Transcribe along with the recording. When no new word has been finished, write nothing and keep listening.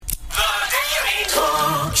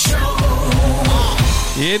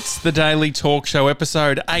It's the Daily Talk Show,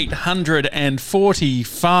 episode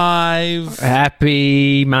 845.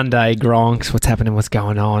 Happy Monday, Gronks. What's happening? What's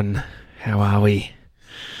going on? How are we?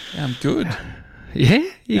 Yeah, I'm good. Yeah?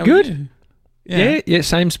 You How are good? you? Yeah,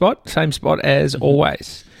 same spot as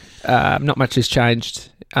always. Not much has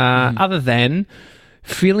changed other than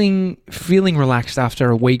feeling relaxed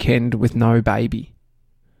after a weekend with no baby.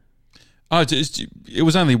 Oh, it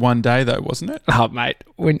was only one day though, wasn't it? Oh, mate,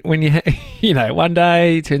 when you one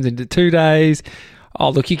day turns into 2 days.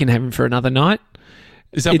 Oh, look, you can have him for another night.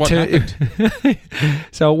 Is that what happened?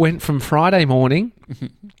 So it went from Friday morning.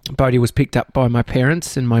 Bodhi was picked up by my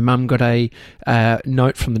parents, and my mum got a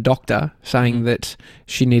note from the doctor saying that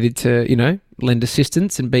she needed to, lend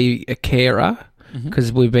assistance and be a carer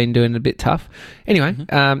because we've been doing it a bit tough. Anyway,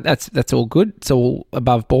 that's all good. It's all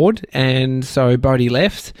above board, and so Bodhi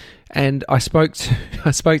left. And I spoke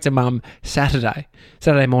to Mum Saturday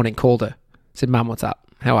morning, called her, said, "Mum, what's up?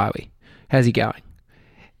 How are we? How's he going?"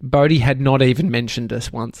 Bodhi had not even mentioned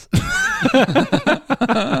us once.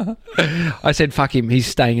 I said, "Fuck him, he's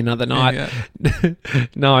staying another night." Yeah.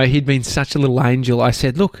 No, he'd been such a little angel. I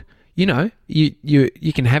said, "Look, you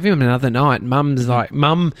can have him another night." Mum's like,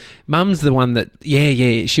 Mum's the one that,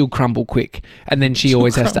 she'll crumble quick. And then she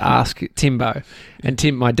always has to ask Timbo. And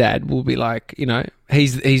Tim, my dad, will be like,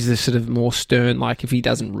 he's the sort of more stern, like if he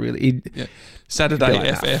doesn't really... Saturday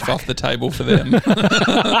like, FF off the table for them.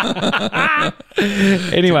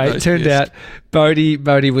 Anyway, it turned out Bodhi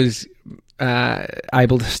was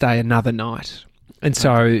able to stay another night. And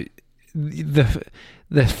so the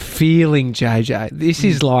feeling, JJ, this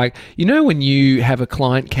is like, when you have a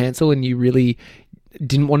client cancel and you really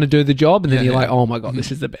didn't want to do the job and then you're like, oh my God,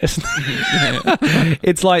 this is the best.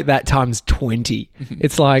 It's like that times 20.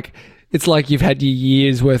 It's like you've had your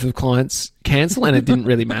year's worth of clients cancel and it didn't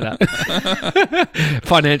really matter.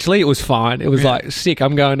 Financially, it was fine. It was like, sick,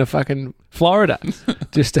 I'm going to fucking Florida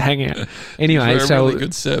just to hang out. Anyway, we're a really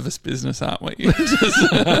good service business, aren't we?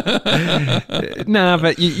 Nah,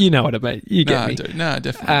 but you know what I mean. You get me. No,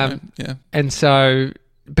 definitely. Yeah. And so...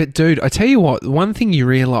 But dude, I tell you what, one thing you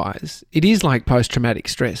realise, it is like post-traumatic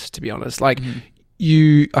stress, to be honest. Like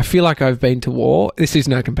I feel like I've been to war. This is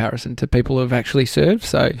no comparison to people who have actually served,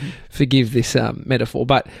 so forgive this metaphor.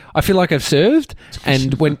 But I feel like I've served,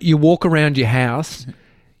 and when you walk around your house,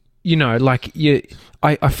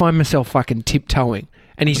 I find myself fucking tiptoeing,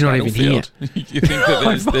 and he's not even here. You think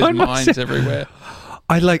that there's mines everywhere.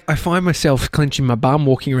 I find myself clenching my bum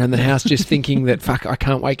walking around the house just thinking that, fuck, I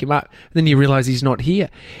can't wake him up. And then you realise he's not here.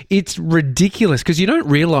 It's ridiculous because you don't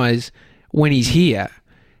realise when he's here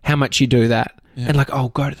how much you do that. Yeah. And like,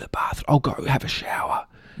 go to the bathroom. I'll go have a shower.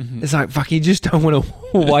 It's like, fuck, you just don't want to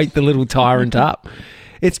wake the little tyrant up.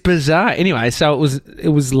 It's bizarre. Anyway, so it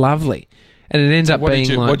was lovely. And it ends up being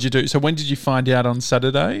like... What'd you do? So when did you find out on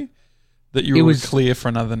Saturday that you were clear for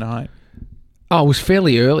another night? Oh, it was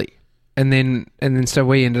fairly early. And then so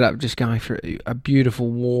we ended up just going for a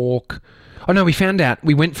beautiful walk. Oh, no, we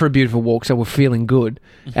went for a beautiful walk, so we're feeling good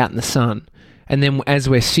out in the sun. And then as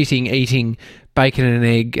we're sitting eating bacon and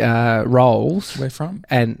egg rolls. Where from?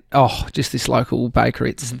 And, just this local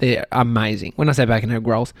bakery. They're amazing. When I say bacon and egg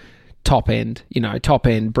rolls, top end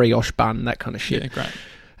brioche bun, that kind of shit. Yeah, great.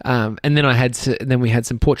 And then we had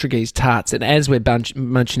some Portuguese tarts. And as we're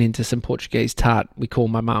munching into some Portuguese tart, we call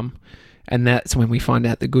my mum. And that's when we find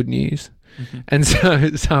out the good news. And so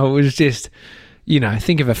it was just,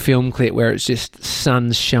 think of a film clip where it's just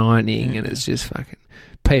sun's shining and it's just fucking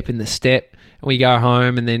peeping the step. And we go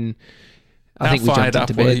home and then I think we jumped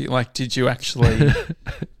into bed. Did you actually,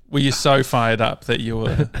 were you so fired up that you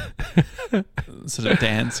were sort of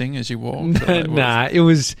dancing as you walked? Nah,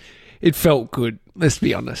 it felt good. Let's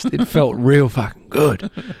be honest. It felt real fucking good.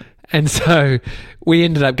 And so we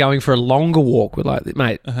ended up going for a longer walk. We're like,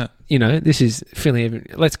 mate, this is feeling...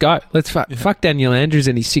 Let's go. Let's fuck Daniel Andrews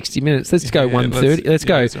and his 60 minutes. Let's go 130. Let's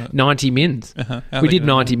go 90 mins. We did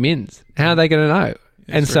 90 mins. How are they going to know?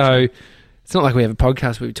 And so it's not like we have a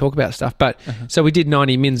podcast where we talk about stuff, but so we did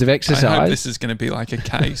 90 mins of exercise. I hope this is going to be like a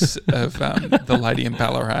case of the lady in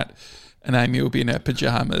Ballarat. And Amy will be in her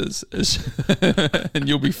pajamas and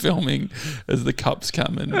you'll be filming as the cops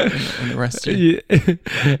come and the rest of you. Yeah.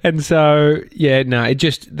 And so,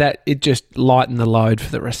 it just lightened the load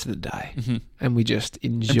for the rest of the day. And we just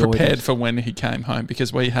enjoyed it. And prepared for when he came home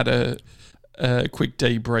because we had a quick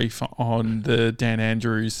debrief on the Dan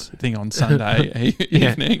Andrews thing on Sunday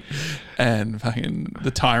evening and fucking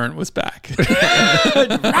the tyrant was back.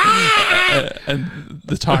 And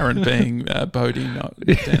the tyrant being Bodhi, not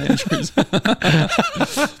Dan Andrews.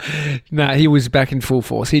 No, he was back in full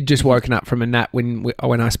force. He'd just woken up from a nap when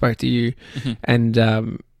I spoke to you and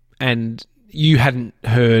you hadn't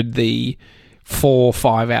heard the 4 or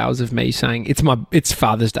 5 hours of me saying, it's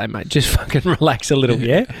Father's Day, mate. Just fucking relax a little,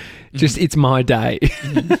 yeah? Just, it's my day.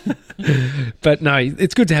 But no,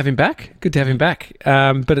 it's good to have him back.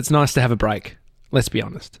 But it's nice to have a break. Let's be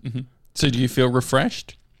honest. Mm-hmm. So do you feel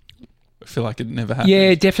refreshed? I feel like it never happened.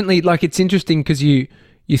 Yeah, definitely. Like, it's interesting because you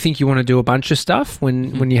think you want to do a bunch of stuff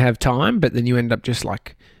when you have time, but then you end up just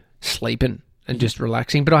like sleeping and just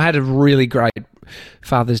relaxing. But I had a really great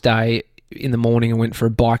Father's Day. In the morning, I went for a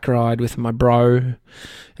bike ride with my bro,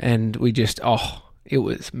 and we just, it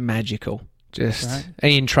was magical. Just right.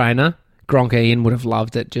 Ian Trainer, Gronk Ian would have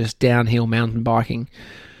loved it, just downhill mountain biking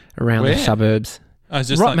around the suburbs. I was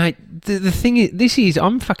just right, mate. The thing is,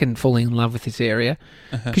 I'm fucking falling in love with this area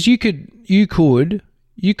because you could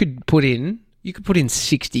put in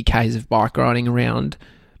 60 k's of bike riding around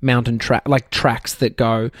mountain tracks that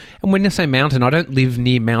go. And when I say mountain, I don't live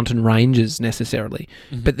near mountain ranges necessarily,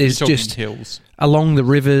 but there's just hills along the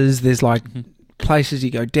rivers. There's like places you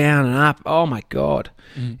go down and up. Oh my God,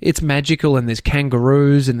 it's magical. And there's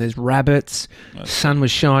kangaroos and there's rabbits. Sun was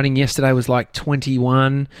shining. Yesterday was like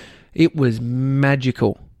 21. It was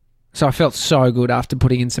magical. So I felt so good after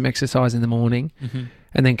putting in some exercise in the morning,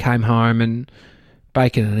 and then came home and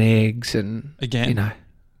bacon and eggs and again, you know.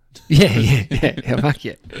 Yeah, fuck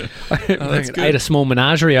yeah. I ate a small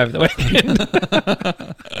menagerie over the weekend.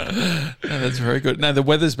 That's very good. Now, the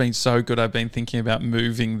weather's been so good, I've been thinking about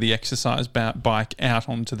moving the exercise bike out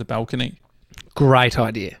onto the balcony. Great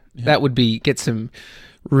idea. Yeah. That would be, get some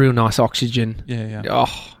real nice oxygen. Yeah.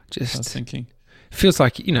 Oh, just... I was thinking. Feels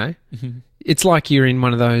like, it's like you're in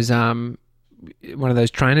one of those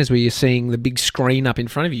trainers where you're seeing the big screen up in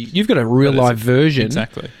front of you. You've got a real live version.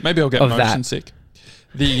 Exactly. Maybe I'll get motion sick.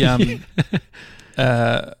 The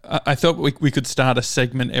I thought we could start a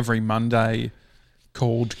segment every Monday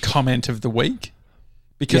called Comment of the Week,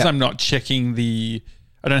 because I'm not checking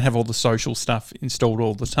I don't have all the social stuff installed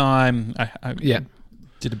all the time. I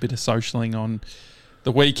did a bit of socialing on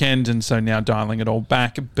the weekend, and so now dialing it all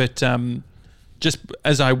back. But just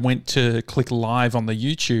as I went to click live on the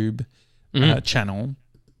YouTube channel,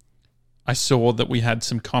 I saw that we had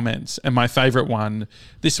some comments, and my favourite one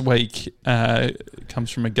this week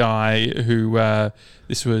comes from a guy who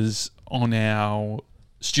this was on our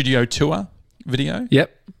studio tour video.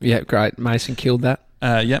 Yep, great. Mason killed that.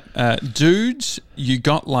 Dudes, you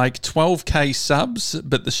got like 12k subs,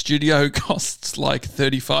 but the studio costs like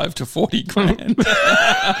 35 to 40 grand.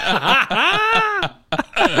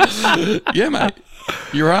 Yeah, mate.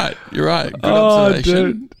 You're right. Good observation.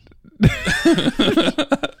 Dude.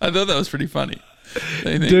 I thought that was pretty funny.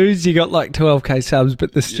 Dudes, you got like 12k subs,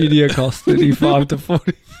 but the studio costs 35 to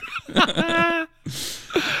 40.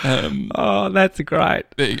 That's great.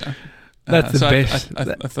 There you go. That's the best.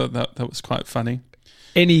 I thought that was quite funny.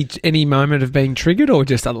 Any moment of being triggered, or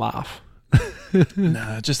just a laugh?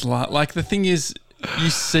 No, just like the thing is, you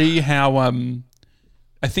see how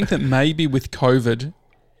I think that maybe with COVID,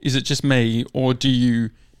 is it just me, or do you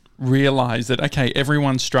realise that, okay,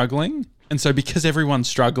 everyone's struggling, and so because everyone's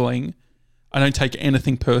struggling, I don't take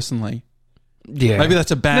anything personally. Yeah. Maybe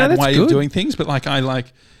that's a bad way of doing things, but like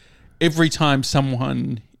every time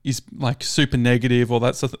someone is like super negative or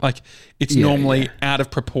that sort of, like it's normally out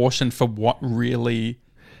of proportion for what really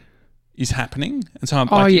is happening. And so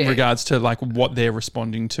I'm in regards to like what they're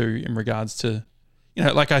responding to in regards to,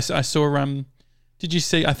 like I saw, did you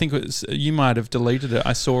see, I think it was, you might have deleted it.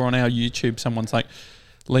 I saw on our YouTube, someone's like,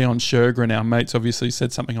 Leon Shergren, our mates, obviously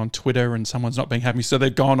said something on Twitter and someone's not being happy. So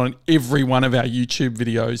they've gone on every one of our YouTube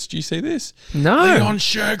videos. Do you see this? No. Leon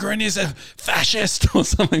Shergren is a fascist or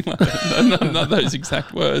something like that. Not those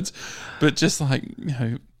exact words, but just like,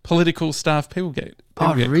 political stuff. People get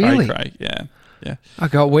really? cray. Yeah. Oh,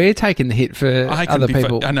 God, we're taking the hit for other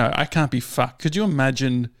people. I know. I can't be fucked. Could you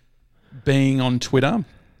imagine being on Twitter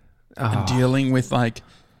and dealing with like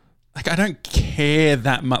I don't care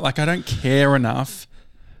that much. Like I don't care enough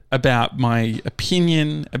about my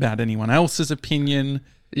opinion, about anyone else's opinion,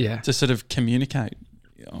 to sort of communicate.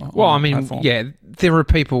 Well, I mean, there are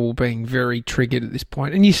people being very triggered at this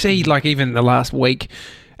point. And you see, like, even the last week,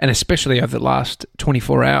 and especially over the last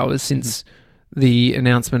 24 hours since the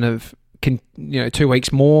announcement of, 2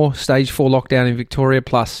 weeks more, stage 4 lockdown in Victoria,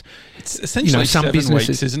 plus it's essentially some 7 businesses,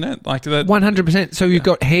 weeks, isn't it? Like that, 100%. So you've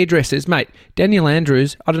got hairdressers, mate. Daniel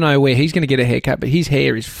Andrews, I don't know where he's going to get a haircut, but his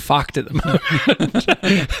hair is fucked at the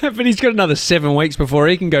moment. But he's got another 7 weeks before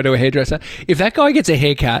he can go to a hairdresser. If that guy gets a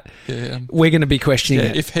haircut, we're going to be questioning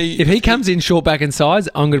it. If he comes in short back and sides,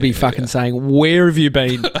 I'm going to be fucking saying, where have you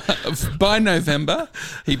been? By November,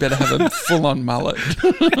 he better have a full-on mullet.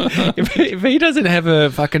 If he doesn't have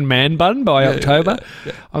a fucking man bun done by October,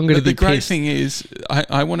 I'm going to be The great pissed. thing is,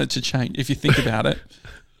 I want it to change. If you think about it,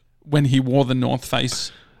 when he wore the North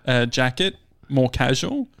Face jacket, more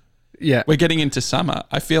casual, Yeah. we're getting into summer.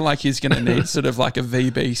 I feel like he's going to need sort of like a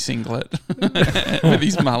VB singlet with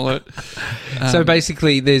his mullet. So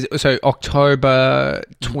basically, October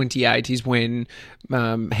 28 is when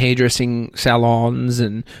hairdressing salons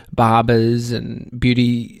and barbers and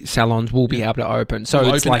beauty salons will be able to open. So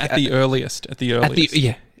We'll it's open like at the earliest.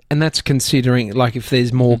 yeah, and that's considering like if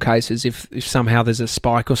there's more cases, if somehow there's a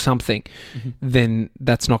spike or something, then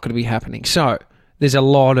that's not going to be happening. So there's a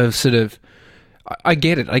lot of sort of, I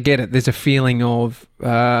get it. There's a feeling of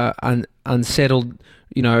unsettled,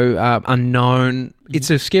 unknown. It's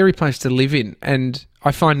a scary place to live in, and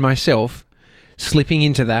I find myself slipping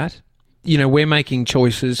into that. We're making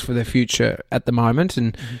choices for the future at the moment,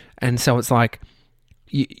 and so it's like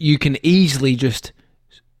you can easily just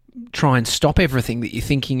try and stop everything that you're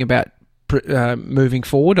thinking about moving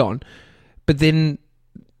forward on, but then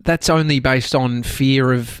that's only based on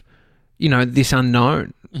fear of this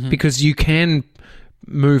unknown, because you can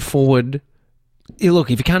move forward. Look,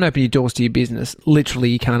 if you can't open your doors to your business, literally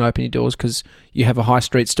you can't open your doors because you have a high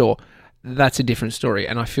street store. That's a different story,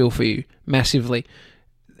 and I feel for you massively.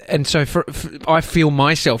 And so I feel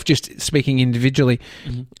myself, just speaking individually,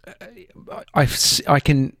 I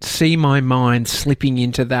can see my mind slipping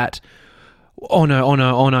into that. Oh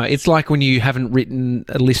no. It's like when you haven't written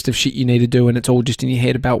a list of shit you need to do and it's all just in your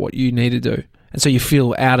head about what you need to do. And so you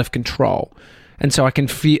feel out of control. And so I can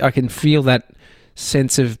feel that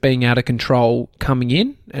sense of being out of control coming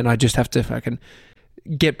in, and I just have to fucking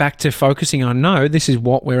get back to focusing on, no, this is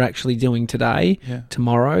what we're actually doing today,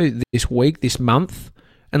 tomorrow, this week, this month.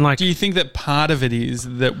 And like, do you think that part of it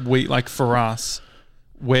is that we, like for us,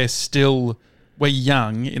 we're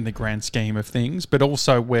young in the grand scheme of things, but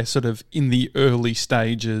also we're sort of in the early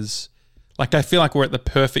stages. Like I feel like we're at the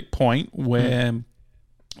perfect point where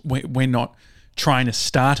we're not trying to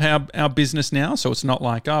start our business now, so it's not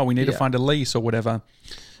like, we need to find a lease or whatever.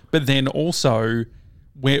 But then also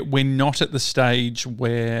we're not at the stage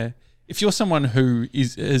where, if you're someone who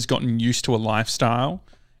has gotten used to a lifestyle,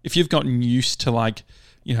 if you've gotten used to like,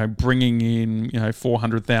 bringing in,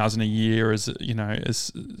 400,000 a year as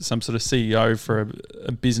some sort of CEO for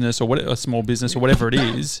a business or whatever, a small business or whatever it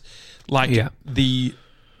is, like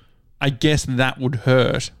I guess that would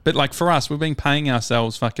hurt. But like for us, we've been paying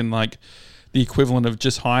ourselves fucking like the equivalent of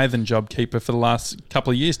just higher than JobKeeper for the last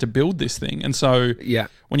couple of years to build this thing. And so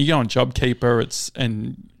when you go on JobKeeper,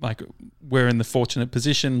 and like we're in the fortunate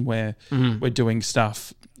position where we're doing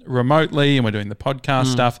stuff remotely and we're doing the podcast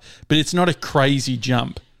stuff, but it's not a crazy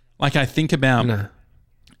jump. Like I think about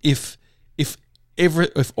if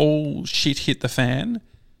all shit hit the fan,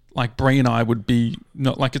 like Bree and I would be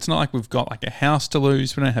not like, it's not like we've got like a house to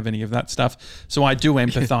lose. We don't have any of that stuff. So I do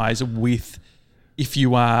empathize with if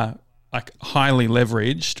you are like highly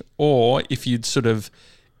leveraged, or if you'd sort of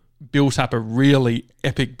built up a really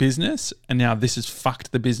epic business and now this has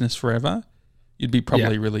fucked the business forever, you'd be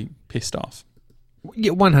probably really pissed off.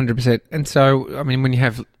 Yeah, 100%. And so, I mean, when you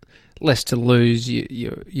have less to lose,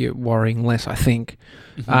 you're worrying less, I think.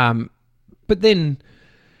 But then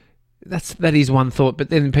that is one thought. But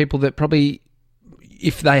then people that probably,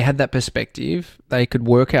 if they had that perspective, they could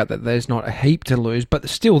work out that there's not a heap to lose, but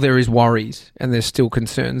still there is worries and there's still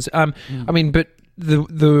concerns. I mean, but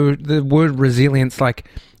the word resilience, like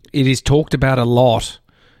it is talked about a lot.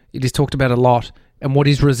 And what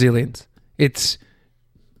is resilience?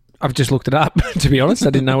 I've just looked it up, to be honest.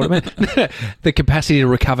 I didn't know what it meant. The capacity to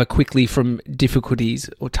recover quickly from difficulties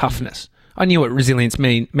or toughness. I knew what resilience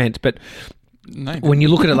meant, but when you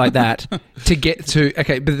look at it like that, to get to...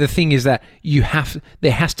 Okay, but the thing is that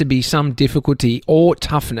there has to be some difficulty or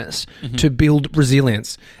toughness to build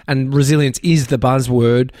resilience. And resilience is the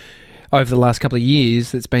buzzword over the last couple of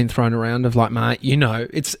years that's been thrown around of like, mate,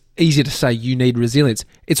 it's easy to say you need resilience.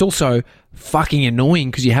 It's also fucking annoying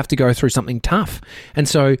because you have to go through something tough. And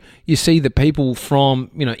so you see the people from,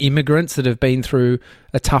 immigrants that have been through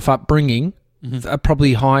a tough upbringing are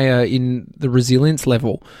probably higher in the resilience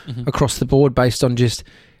level across the board based on just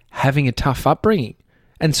having a tough upbringing.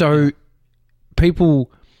 And so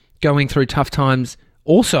people going through tough times,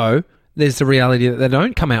 also there's the reality that they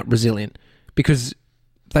don't come out resilient because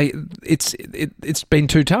it's been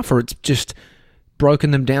too tough, or it's just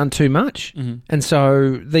broken them down too much. And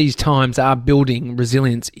so these times are building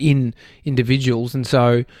resilience in individuals. And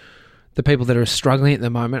so the people that are struggling at the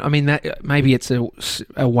moment, I mean, that maybe it's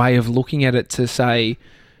a way of looking at it to say,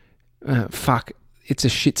 fuck, it's a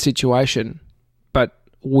shit situation, but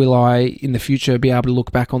will I in the future be able to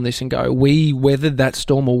look back on this and go, we weathered that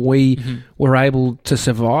storm, or we were able to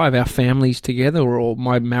survive, our families together, or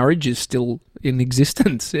my marriage is still in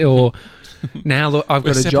existence, or now look, I've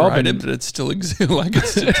got a job and but it's still like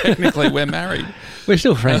it's technically we're married. we're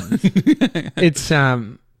still friends. It's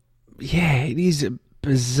it is a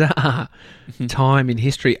bizarre time in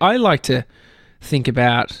history. I like to think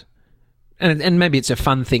about, and maybe it's a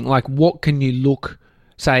fun thing, like what can you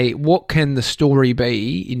say, what can the story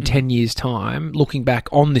be in 10 years' time, looking back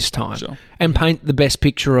on this time, Sure. and paint the best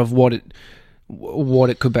picture of what it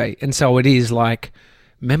could be. And so it is like,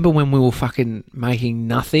 remember when we were fucking making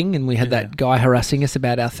nothing and we had that guy harassing us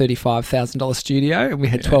about our $35,000 studio and we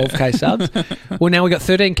had 12K subs? Well, now we got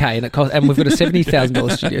 13K and we've got a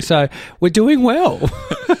 $70,000 studio. So we're doing well.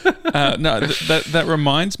 No, that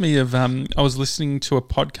reminds me of, I was listening to a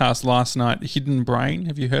podcast last night, Hidden Brain.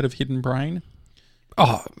 Have you heard of Hidden Brain?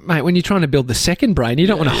 Oh, mate, when you're trying to build the second brain, you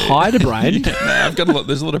don't want to hide a brain. No, I've got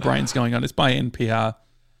there's a lot of brains going on. It's by NPR.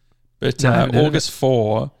 But August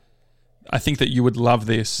 4, I think that you would love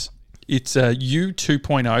this. It's U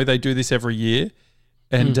 2.0. They do this every year.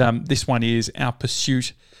 And this one is Our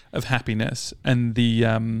Pursuit of Happiness. And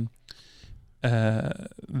the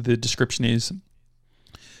description is,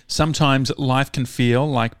 sometimes life can feel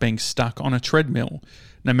like being stuck on a treadmill.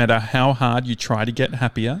 No matter how hard you try to get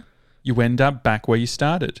happier, you end up back where you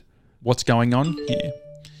started. What's going on here?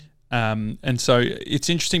 And so it's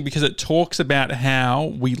interesting because it talks about how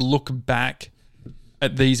we look back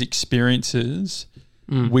at these experiences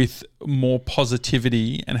with more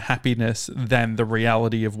positivity and happiness than the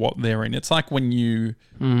reality of what they're in. It's like when you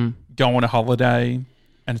go on a holiday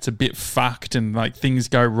and it's a bit fucked and like things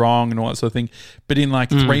go wrong and all that sort of thing. But in like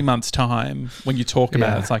 3 months' time, when you talk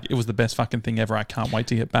about it, it's like, it was the best fucking thing ever. I can't wait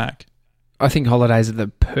to get back. I think holidays are the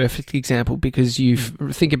perfect example because you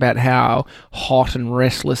think about how hot and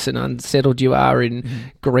restless and unsettled you are in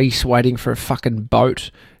Greece waiting for a fucking boat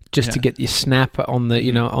just to get your snap on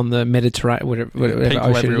the, on the Mediterranean, whatever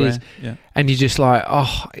ocean it is. Yeah. And you're just like,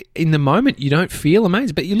 in the moment you don't feel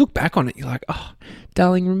amazing, but you look back on it, you're like,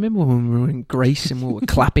 darling, remember when we were in Greece and we were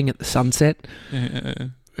clapping at the sunset? Yeah.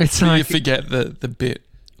 It's so like, you forget the bit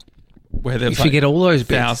where there's forget all those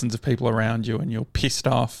bits. Thousands of people around you and you're pissed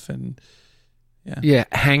off and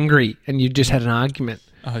hangry, and you just had an argument,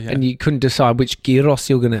 and you couldn't decide which gyros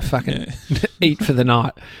you're going to fucking eat for the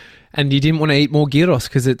night, and you didn't want to eat more gyros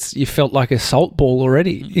because you felt like a salt ball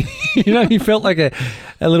already. You felt like a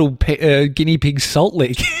little guinea pig salt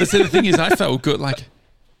leak. But so the thing is, I felt good. Like,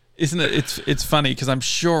 isn't it? It's funny because I'm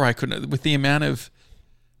sure I couldn't, with the amount of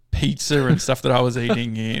pizza and stuff that I was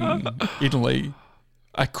eating in Italy,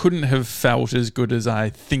 I couldn't have felt as good as I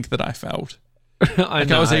think that I felt. I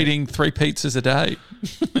was eating 3 pizzas a day.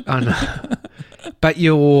 I know. But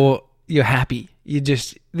you're happy.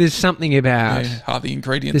 There's something about... the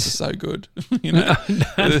ingredients are so good.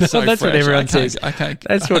 That's what everyone says.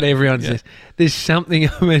 That's what everyone says. There's something,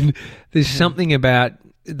 there's something about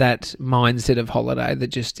that mindset of holiday that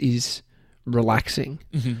just is relaxing.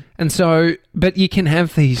 Mm-hmm. And so, but you can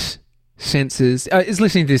have these senses. Is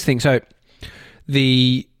listening to this thing. So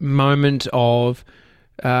the moment of...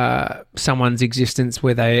 someone's existence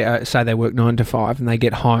where they say they work 9 to 5 and they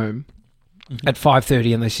get home at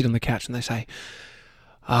 5:30 and they sit on the couch and they say,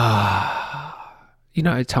 time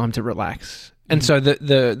to relax. And so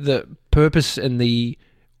the purpose and you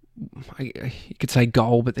could say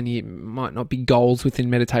goal, but then you might not be goals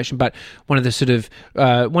within meditation. But one of the sort of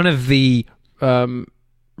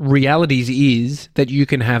realities is that you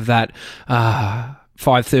can have that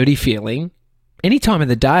 5:30 feeling any time of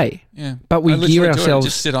the day. Yeah. But we gear ourselves...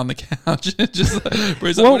 Just sit on the couch.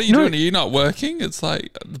 Whereas what are you doing? Are you not working? It's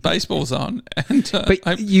like the baseball's on. And,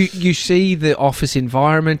 but you see the office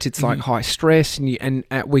environment. It's like high stress and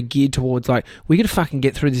we're geared towards like, we got to fucking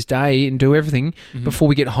get through this day and do everything before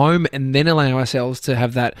we get home and then allow ourselves to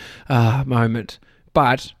have that moment.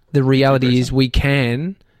 But the reality is we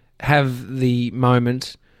can have the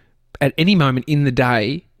moment at any moment in the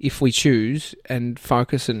day if we choose and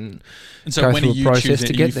focus and so go when through are you a process choosing,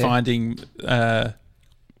 to get are you there. finding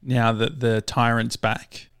now that the tyrant's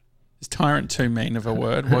back? Is tyrant too mean of a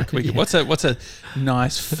word? What can we, what's a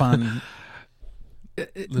nice fun?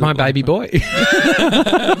 My baby boy.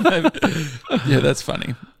 Yeah, that's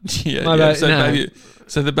funny. Yeah.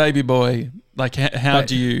 So the baby boy. Like, how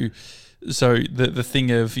do you? So the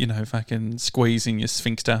thing of, fucking squeezing your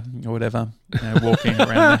sphincter or whatever, walking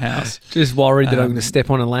around the house. Just worried that I'm going to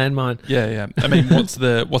step on a landmine. Yeah. I mean, what's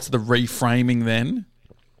the reframing then?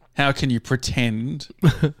 How can you pretend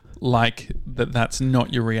like that's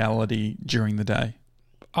not your reality during the day?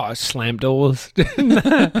 Slam doors.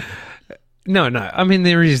 No. I mean,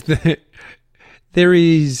 there is.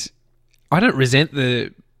 I don't resent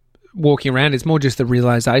the walking around. It's more just the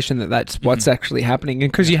realization that that's what's actually happening.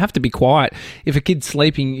 And because you have to be quiet. If a kid's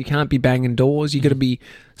sleeping, you can't be banging doors. You got to be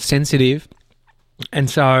sensitive. And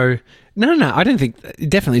so, no, I don't think it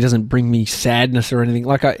definitely doesn't bring me sadness or anything.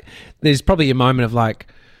 Like there's probably a moment of like,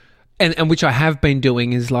 and which I have been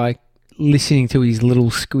doing is like listening to his little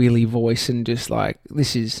squealy voice and just like,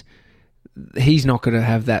 he's not going to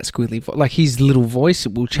have that squealy voice. Like his little voice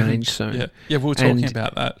will change soon. Yeah, we were talking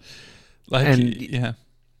about that. Like, yeah.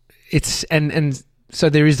 It's and so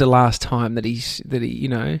there is the last time that he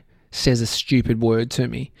says a stupid word to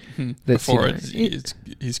me. That's, before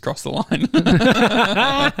he's crossed the line.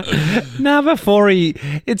 No, before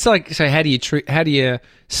it's like, so how do you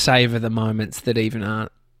savor the moments that even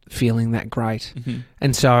aren't feeling that great?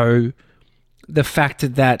 And so the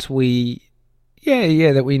fact that we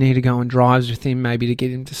need to go on drives with him, maybe to get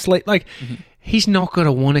him to sleep, like he's not going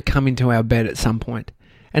to want to come into our bed at some point.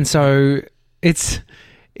 And so it's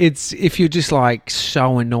if you're just like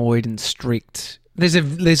so annoyed and strict, there's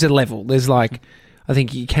a level. There's like, I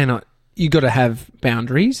think you got to have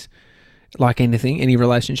boundaries, like anything, any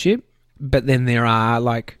relationship. But then there are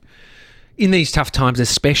like, in these tough times,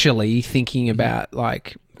 especially thinking about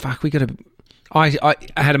like, fuck, we got to. I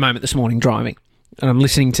had a moment this morning driving, and I'm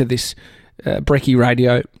listening to this brekkie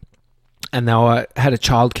radio, and they had a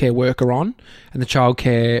childcare worker on, and the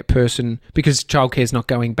childcare person, because childcare is not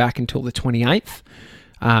going back until the 28th,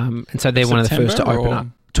 and so they're one of the first to open up.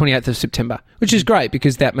 28th of September, which is great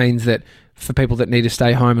because that means that for people that need to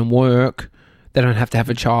stay home and work, they don't have to have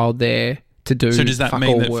a child there to do. So does that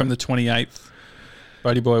mean that from the 28th,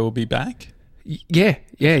 Bodie Boy will be back? Yeah.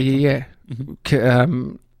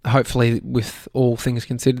 Hopefully, with all things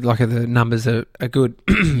considered, like the numbers are good,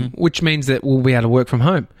 which means that we'll be able to work from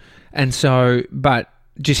home. And so, but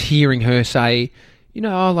just hearing her say, kids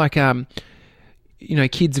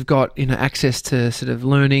have got, access to sort of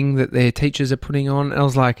learning that their teachers are putting on. And I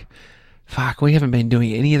was like, fuck, we haven't been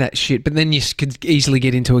doing any of that shit. But then you could easily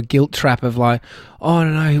get into a guilt trap of like, oh,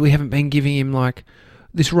 no, we haven't been giving him like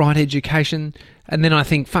this right education. And then I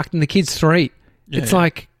think, fuck, and the kid's 3. Yeah, it's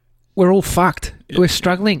like, we're all fucked. Yeah. We're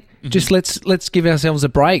struggling. Just let's give ourselves a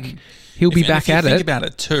break. He'll be back at it. Think about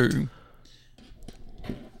it too.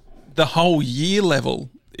 The whole year level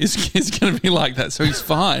is going to be like that, so he's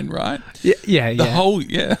fine, right? Yeah. The whole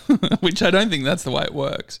which I don't think that's the way it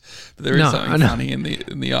works. But there is something funny in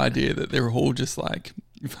the idea that they're all just like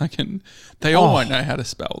fucking. They all won't know how to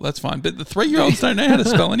spell. That's fine, but the 3-year-olds don't know how to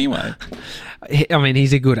spell anyway. I mean,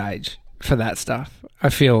 he's a good age for that stuff. I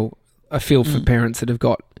feel for parents that have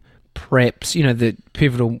got preps, the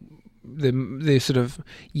pivotal, the sort of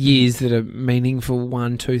years that are meaningful,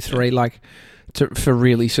 1, 2, 3, for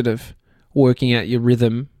really sort of working out your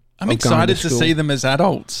rhythm. I'm excited to see them as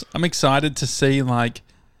adults. I'm excited to see like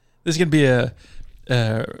there's going to be a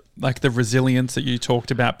like the resilience that you talked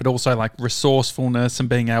about, but also like resourcefulness and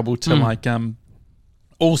being able to like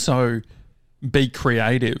also be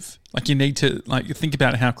creative. Like you need to like think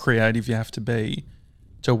about how creative you have to be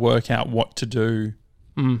to work out what to do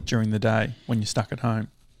during the day when you're stuck at home.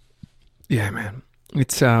 Yeah, man.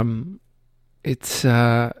 There's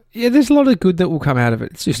a lot of good that will come out of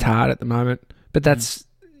it. It's just hard at the moment. But that's,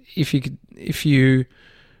 I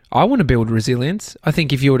want to build resilience. I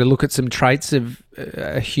think if you were to look at some traits of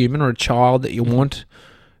a human or a child that you want,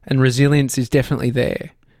 and resilience is definitely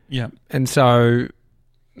there. Yeah. And so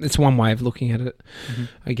it's one way of looking at it,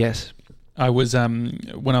 I guess. I was,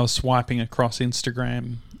 when I was swiping across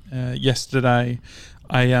Instagram yesterday,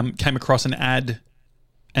 I came across an ad,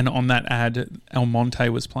 and on that ad, El Monte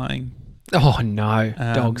was playing. Oh, no.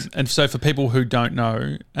 Dogs. And so for people who don't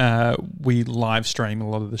know, we live stream a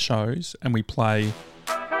lot of the shows and we play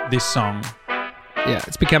this song. Yeah,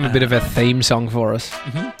 it's become a bit of a theme song for us.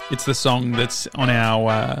 It's the song that's on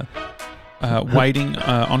our waiting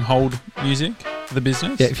on hold music for the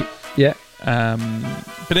business. Yeah.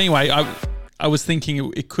 But anyway, I was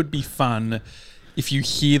thinking it could be fun if you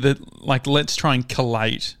hear that, like, let's try and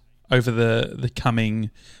collate over the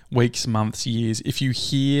coming weeks, months, years. If you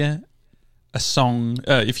hear a song,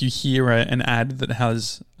 if you hear an ad that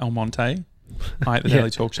has El Monte at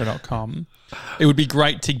thedailytalkshow.com, it would be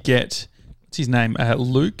great to get, what's his name?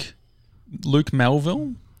 Luke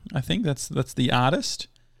Melville, I think that's the artist.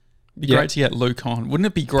 It'd be great to get Luke on. Wouldn't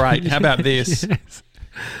it be great? How about this? Yes.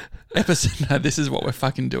 Episode, no, this is what we're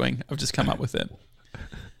fucking doing. I've just come up with it.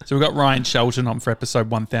 So we've got Ryan Shelton on for episode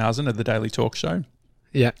 1000 of The Daily Talk Show.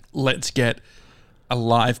 Yeah. Let's get a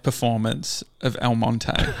live performance of El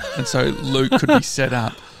Monte. And so Luke could be set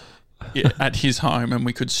up at his home, and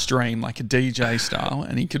we could stream like a DJ style,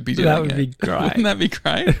 and he could be doing That would it. be great. Wouldn't that be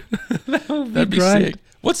great? That'd be great. sick.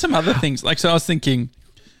 What's some other things? Like, so I was thinking,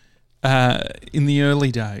 in the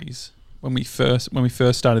early days when we first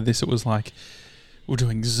started this, it was like we're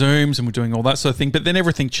doing Zooms and we're doing all that sort of thing. But then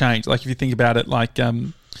everything changed. Like if you think about it, like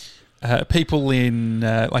people in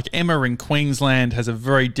like Emma in Queensland has a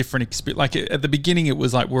very different experience. Like at the beginning, it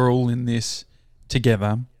was like we're all in this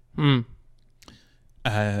together.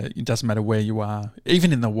 It doesn't matter where you are.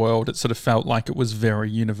 Even in the world, it sort of felt like it was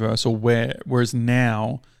very universal. Whereas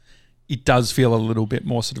now, it does feel a little bit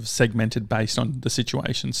more sort of segmented based on the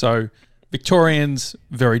situation. So Victorians,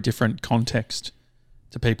 very different context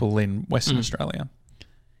to people in Western Australia.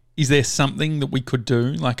 Is there something that we could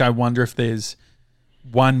do? Like I wonder if there's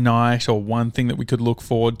one night or one thing that we could look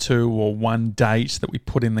forward to or one date that we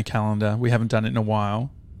put in the calendar. We haven't done it in a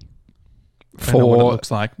while. I don't know what it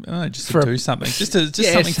looks like. Just to do something. Just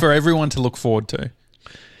something for everyone to look forward to.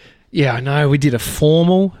 Yeah, I know. We did a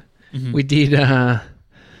formal. We did...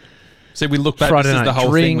 So we look back. Friday this is the night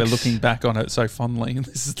whole thing. We're drinks. looking back on it so fondly.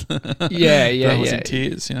 This is Yeah. I was in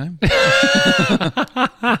tears, you know.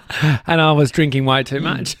 And I was drinking way too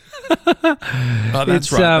much. Oh,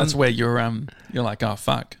 that's right. That's where you're like, oh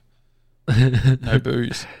fuck, no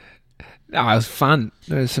booze. Oh, it was fun.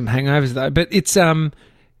 There was some hangovers though, but it's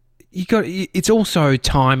it's also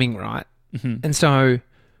timing, right? And so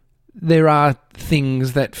there are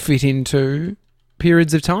things that fit into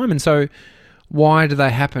periods of time, and so why do they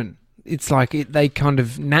happen? It's like they kind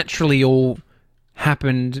of naturally all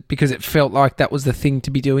happened because it felt like that was the thing to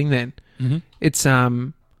be doing then. It's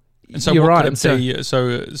And so you're what right. could it be?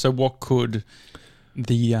 So what could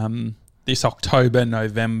the this October,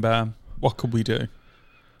 November? What could we do?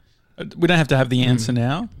 We don't have to have the answer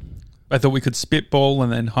now. I thought we could spitball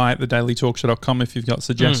and then hi at thedailytalkshow.com if you've got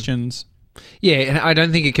suggestions. Yeah, and I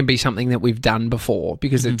don't think it can be something that we've done before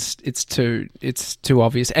because it's too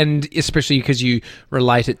obvious, and especially because you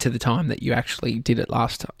relate it to the time that you actually did it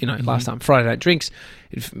last time. Friday Night Drinks,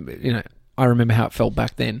 I remember how it felt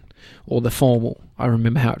back then, or the formal. I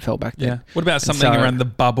remember how it felt back then. Yeah. What about something around the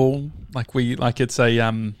bubble? It's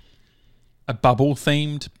a bubble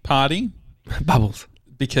themed party. Bubbles.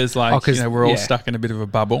 Because we're all stuck in a bit of a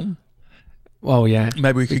bubble. Well, yeah.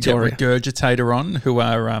 Maybe we could Victoria. get Regurgitator on, who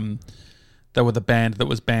are they were the band that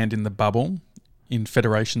was banned in the bubble in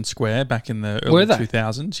Federation Square back in the early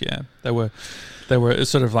 2000s. Yeah, they were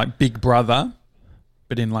sort of like Big Brother,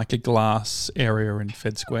 but in like a glass area in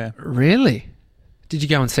Fed Square. Really? Did you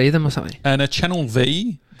go and see them or something? And at Channel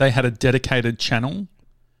V, they had a dedicated channel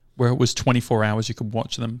where it was 24 hours you could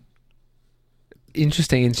watch them.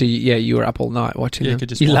 Interesting. And so, you were up all night watching them. Could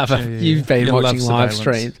just you watch, love it. You've been watching live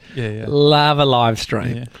streams. Yeah. Love a live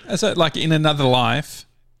stream. Yeah. So, like in another life,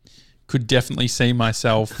 could definitely see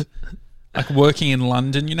myself like working in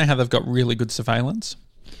London. You know how they've got really good surveillance?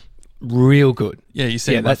 Real good. Yeah, you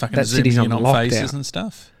see like fucking zooming in on faces and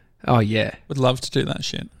stuff. Oh, yeah. Would love to do that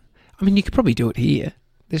shit. I mean, you could probably do it here.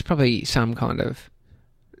 There's probably some kind of,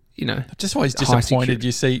 I'm just always disappointed.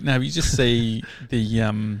 You just see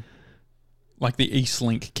the like the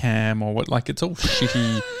Eastlink cam or what, like it's all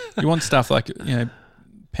shitty. You want stuff like,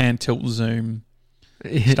 pan, tilt, zoom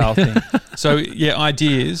style thing. So,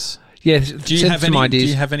 ideas. Yes. Do you have any ideas? Do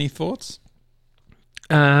you have any thoughts?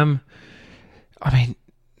 I mean,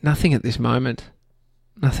 nothing at this moment.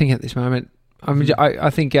 I mean, I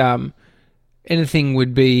think anything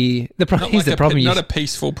would be the problem. Here's the problem: not a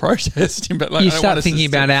peaceful protesting, but like you start thinking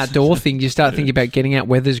about outdoor things. You start thinking about getting out.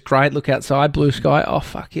 Weather's great. Look outside, blue sky. Oh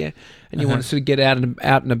fuck yeah! And you want to sort of get out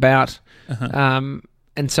and about.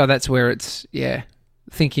 And so that's where it's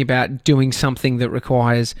thinking about doing something that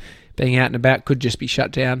requires being out and about could just be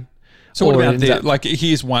shut down. So what about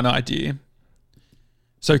here's one idea.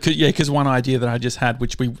 So because one idea that I just had,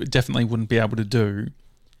 which we definitely wouldn't be able to do,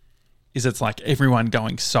 is it's like everyone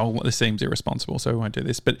going solo. This seems irresponsible, so we won't do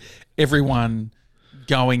this. But everyone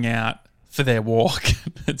going out for their walk.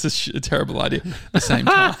 It's a terrible idea at the same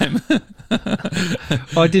time.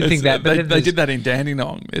 I did think that. But they did that in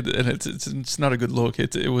Dandenong, and it's not a good look.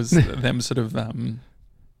 It was them sort of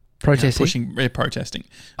protesting? Protesting.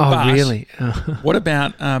 Oh, but really? What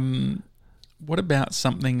about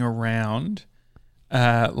something around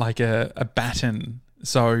like a baton?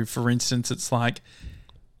 So, for instance, it's like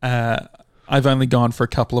I've only gone for a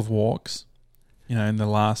couple of walks, in the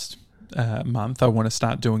last month. I want to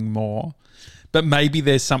start doing more. But maybe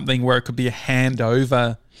there's something where it could be a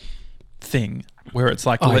handover thing where it's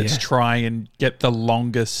like, let's try and get the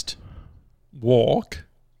longest walk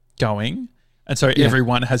going. And so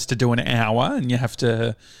everyone has to do an hour and you have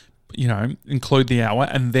to, include the hour.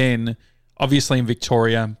 And then obviously in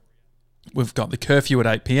Victoria, we've got the curfew at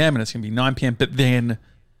 8 p.m. and it's going to be 9 p.m. But then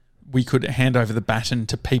we could hand over the baton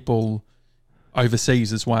to people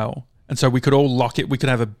overseas as well. And so we could all lock it. We could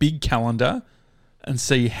have a big calendar and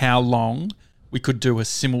see how long we could do a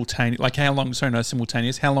simultaneous,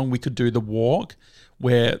 how long we could do the walk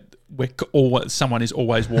where someone is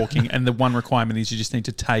always walking. And the one requirement is you just need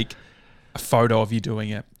to take a photo of you doing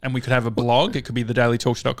it. And we could have a blog. It could be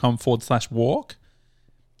thedailytalkshow.com/walk.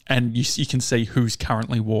 And you can see who's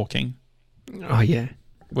currently walking. Oh, yeah.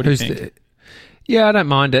 What do you think? Yeah, I don't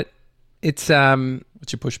mind it. It's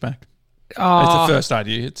What's your pushback? It's the first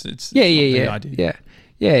idea. It's yeah. idea.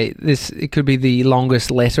 Yeah. It could be the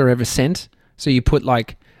longest letter ever sent. So you put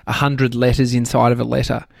 100 letters inside of a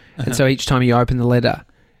letter, and so each time you open the letter,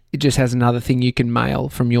 it just has another thing you can mail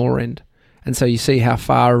from your end, and so you see how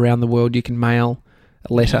far around the world you can mail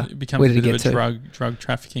a letter. It becomes a bit of a drug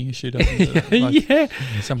trafficking issue, doesn't it? Yeah,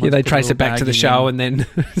 they trace it back to the show, and then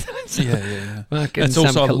yeah. It's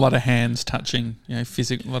also a lot of hands touching, a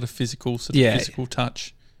lot of physical physical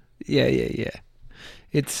touch. Yeah.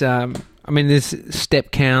 It's there's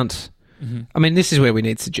step count. Mm-hmm. I mean, this is where we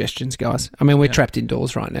need suggestions, guys. I mean, we're trapped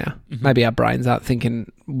indoors right now. Mm-hmm. Maybe our brains aren't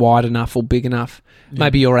thinking wide enough or big enough. Yeah.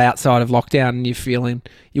 Maybe you're outside of lockdown and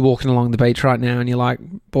you're walking along the beach right now and you're like,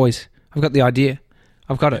 boys, I've got the idea.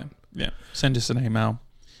 I've got it. Yeah. Send us an email.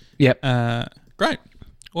 Yep. Great.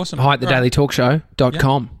 Awesome. Hi at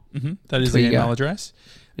thedailytalkshow.com. Mm-hmm. That is the email address.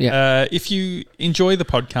 Yeah. If you enjoy the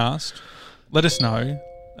podcast, let us know.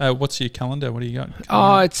 What's your calendar? What do you got?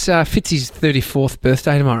 It's Fitzy's 34th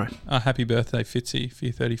birthday tomorrow. Happy birthday, Fitzy, for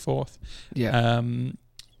your 34th. Yeah.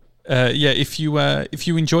 If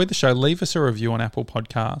you enjoyed the show, leave us a review on Apple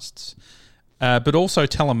Podcasts. But also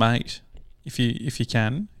tell a mate if you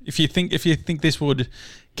can. If you think this would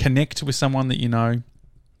connect with someone that you know.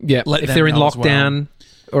 Yeah. If they're in lockdown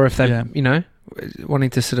or if they're wanting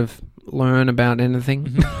to sort of learn about anything.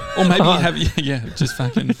 Mm-hmm. Or maybe just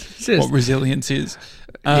fucking what resilience is.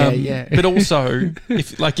 But also,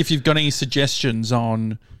 if you've got any suggestions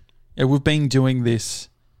on, we've been doing this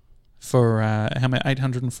for how many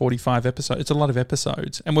 845 episodes. It's a lot of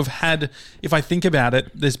episodes, and we've had. If I think about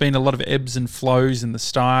it, there's been a lot of ebbs and flows in the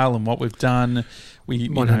style and what we've done.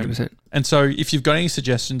 100%. And so, if you've got any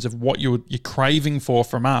suggestions of what you're craving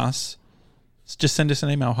from us, just send us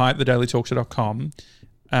an email, hi@thedailytalkshow.com,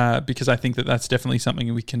 because I think that's definitely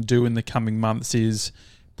something we can do in the coming months. Is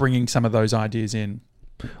bringing some of those ideas in.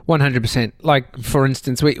 100%. For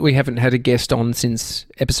instance, we haven't had a guest on since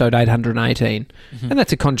episode 818, and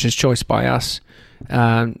that's a conscious choice by us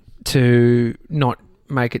to not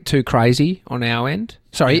make it too crazy on our end.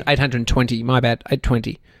 Sorry, 820, my bad,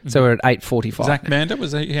 820. So we're at 845. Zach Mander,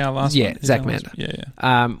 was that our last one? Yeah, Zach Mander.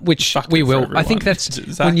 Yeah. Which we will. I think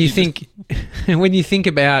that's when you think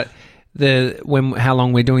about how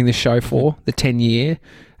long we're doing this show for, the 10-year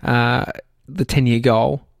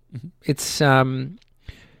goal. It's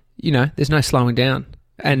there's no slowing down,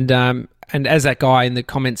 and as that guy in the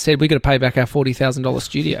comments said, we got to pay back our $40,000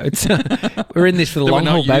 studio. It's we're in this for the long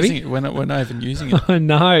haul, baby. We're not even using it. I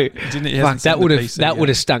know. That would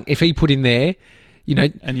have stunk if he put in there,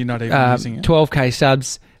 and you're not even using it. 12K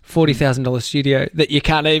subs, $40,000 studio that you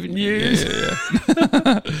can't even use.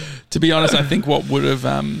 Yeah. To be honest, I think what would have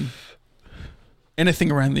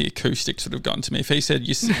anything around the acoustics would have gotten to me. If he said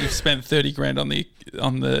you've spent $30,000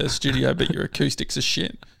 on the studio, but your acoustics are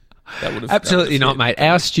shit, that would have absolutely not, mate.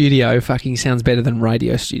 Our studio fucking sounds better than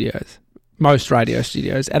radio studios. Most radio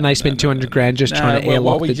studios, and they spend $200,000 just trying to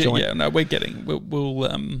airlock the joint. Yeah, no, we're getting.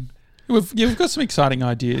 We've got some exciting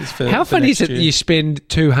ideas for. How funny is it year. that you spend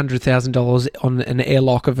 $200,000 on an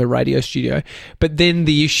airlock of a radio studio, but then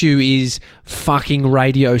the issue is fucking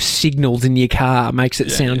radio signals in your car makes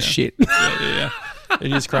it sound shit. Yeah.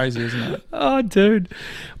 It is crazy, isn't it? Oh, dude.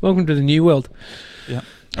 Welcome to the new world. Yeah.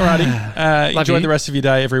 Alrighty. Enjoy the rest of your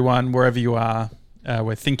day, everyone, wherever you are.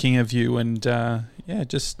 We're thinking of you, and we're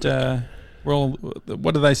all.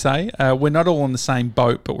 What do they say? We're not all in the same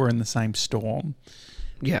boat, but we're in the same storm.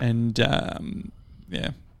 Yeah. And don't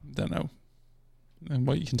know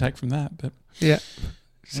what you can take from that, but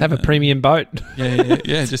just have a premium boat.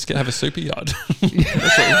 Yeah. Just have a super yacht. That's what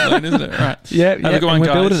we've learned, isn't it? Right. Yeah. Have a good one, we're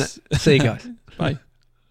guys. building it. See you guys. Bye.